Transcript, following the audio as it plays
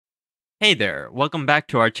Hey there, welcome back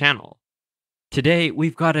to our channel. Today,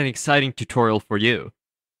 we've got an exciting tutorial for you.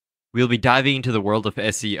 We'll be diving into the world of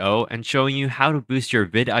SEO and showing you how to boost your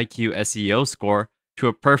VidIQ SEO score to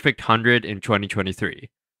a perfect 100 in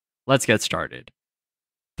 2023. Let's get started.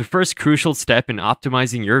 The first crucial step in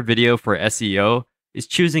optimizing your video for SEO is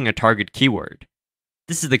choosing a target keyword.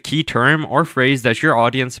 This is the key term or phrase that your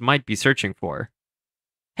audience might be searching for.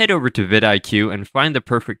 Head over to VidIQ and find the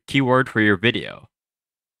perfect keyword for your video.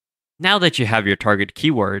 Now that you have your target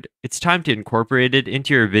keyword, it's time to incorporate it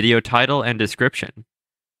into your video title and description.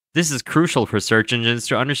 This is crucial for search engines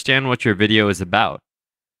to understand what your video is about.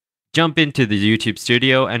 Jump into the YouTube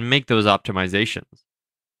Studio and make those optimizations.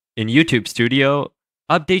 In YouTube Studio,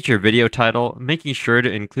 update your video title, making sure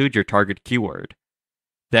to include your target keyword.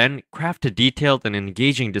 Then, craft a detailed and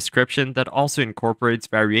engaging description that also incorporates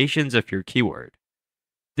variations of your keyword.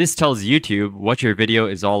 This tells YouTube what your video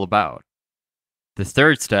is all about. The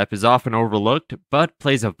third step is often overlooked, but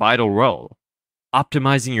plays a vital role: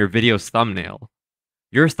 optimizing your video's thumbnail.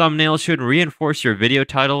 Your thumbnail should reinforce your video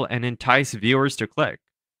title and entice viewers to click.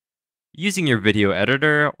 Using your video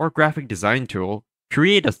editor or graphic design tool,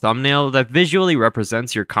 create a thumbnail that visually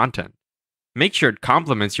represents your content. Make sure it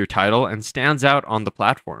complements your title and stands out on the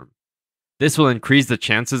platform. This will increase the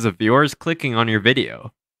chances of viewers clicking on your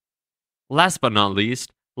video. Last but not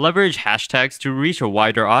least, leverage hashtags to reach a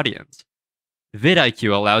wider audience.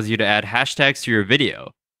 VidIQ allows you to add hashtags to your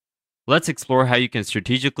video. Let's explore how you can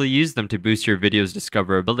strategically use them to boost your video's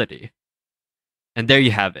discoverability. And there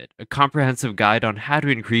you have it, a comprehensive guide on how to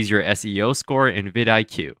increase your SEO score in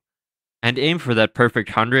VidIQ, and aim for that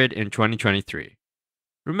perfect 100 in 2023.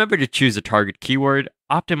 Remember to choose a target keyword,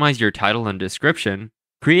 optimize your title and description,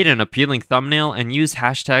 create an appealing thumbnail, and use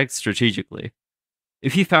hashtags strategically.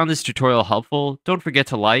 If you found this tutorial helpful, don't forget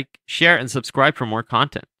to like, share, and subscribe for more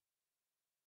content.